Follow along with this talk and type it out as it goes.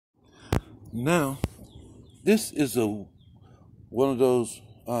Now, this is one of those,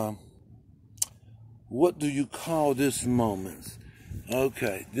 what do you call this moments?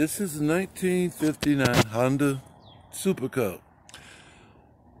 Okay, this is a 1959 Honda Super Cub.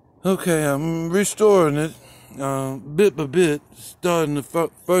 Okay, I'm restoring it bit by bit. Starting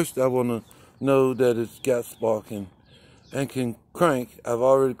first, I want to know that it's got spark and can crank. I've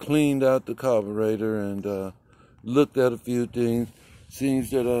already cleaned out the carburetor and looked at a few things.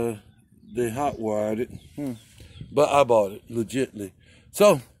 Seems that they hot wired it, but I bought it legitly.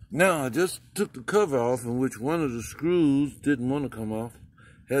 So now I just took the cover off, in which one of the screws didn't want to come off.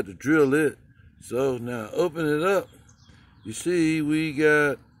 Had to drill it. So now open it up. You see, we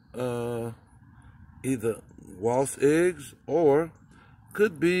got either wasp eggs or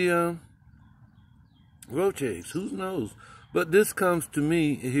could be roach eggs. Who knows? But this comes to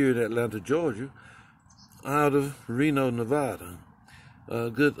me here in Atlanta, Georgia, out of Reno, Nevada. A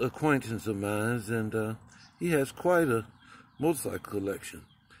good acquaintance of mine, and he has quite a motorcycle collection.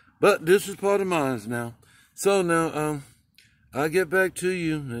 But this is part of mine now. So now I'll get back to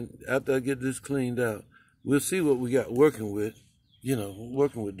you, and after I get this cleaned out, we'll see what we got working with.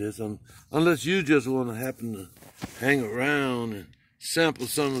 Working with this. Unless you just want to happen to hang around and sample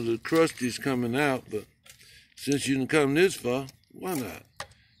some of the crusties coming out, but since you didn't come this far, why not?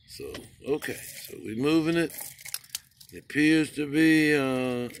 So, okay, so we're moving it. It appears to be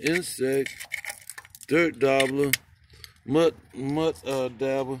insect, dirt dabbler, mud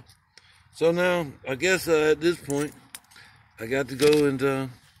dabber. So now, I guess at this point, I got to go and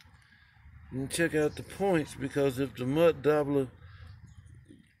check out the points, because if the mud dabbler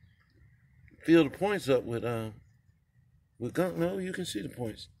fill the points up with gunk, no, you can see the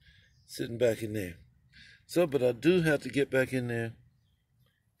points sitting back in there. So, but I do have to get back in there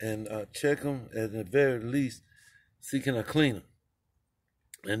and check them, at the very least, see can I clean them,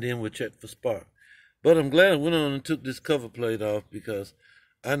 and then we'll check for spark. But I'm glad I went on and took this cover plate off, because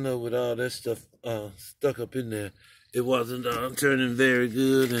I know with all that stuff stuck up in there, it wasn't turning very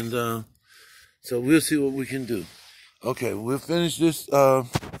good, and so we'll see what we can do. Okay, we'll finish this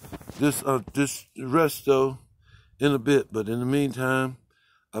this resto in a bit, but in the meantime,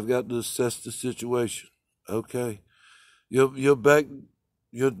 I've got to assess the situation. Okay, your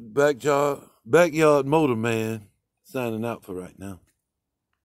backyard motor man signing out for right now.